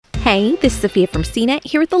Hey, this is Sophia from CNET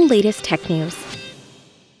here with the latest tech news.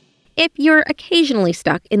 If you're occasionally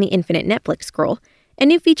stuck in the infinite Netflix scroll, a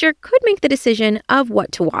new feature could make the decision of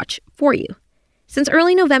what to watch for you. Since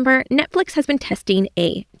early November, Netflix has been testing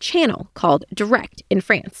a channel called Direct in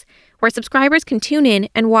France, where subscribers can tune in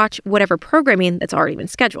and watch whatever programming that's already been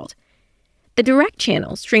scheduled. The Direct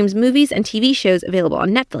channel streams movies and TV shows available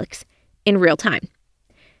on Netflix in real time.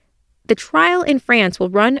 The trial in France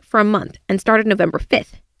will run for a month and start on November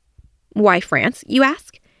 5th. Why France, you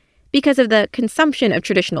ask? Because of the consumption of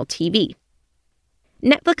traditional TV.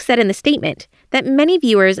 Netflix said in the statement that many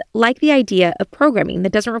viewers like the idea of programming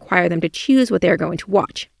that doesn't require them to choose what they are going to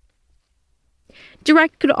watch.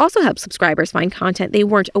 Direct could also help subscribers find content they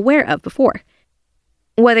weren't aware of before.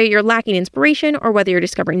 Whether you're lacking inspiration or whether you're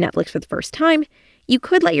discovering Netflix for the first time, you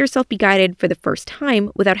could let yourself be guided for the first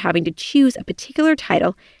time without having to choose a particular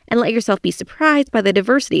title and let yourself be surprised by the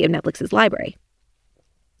diversity of Netflix's library.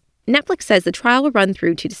 Netflix says the trial will run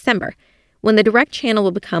through to December, when the Direct channel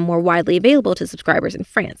will become more widely available to subscribers in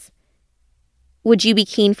France. Would you be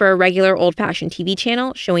keen for a regular old-fashioned TV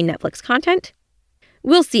channel showing Netflix content?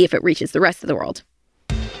 We'll see if it reaches the rest of the world.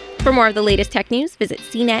 For more of the latest tech news, visit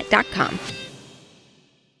cnet.com.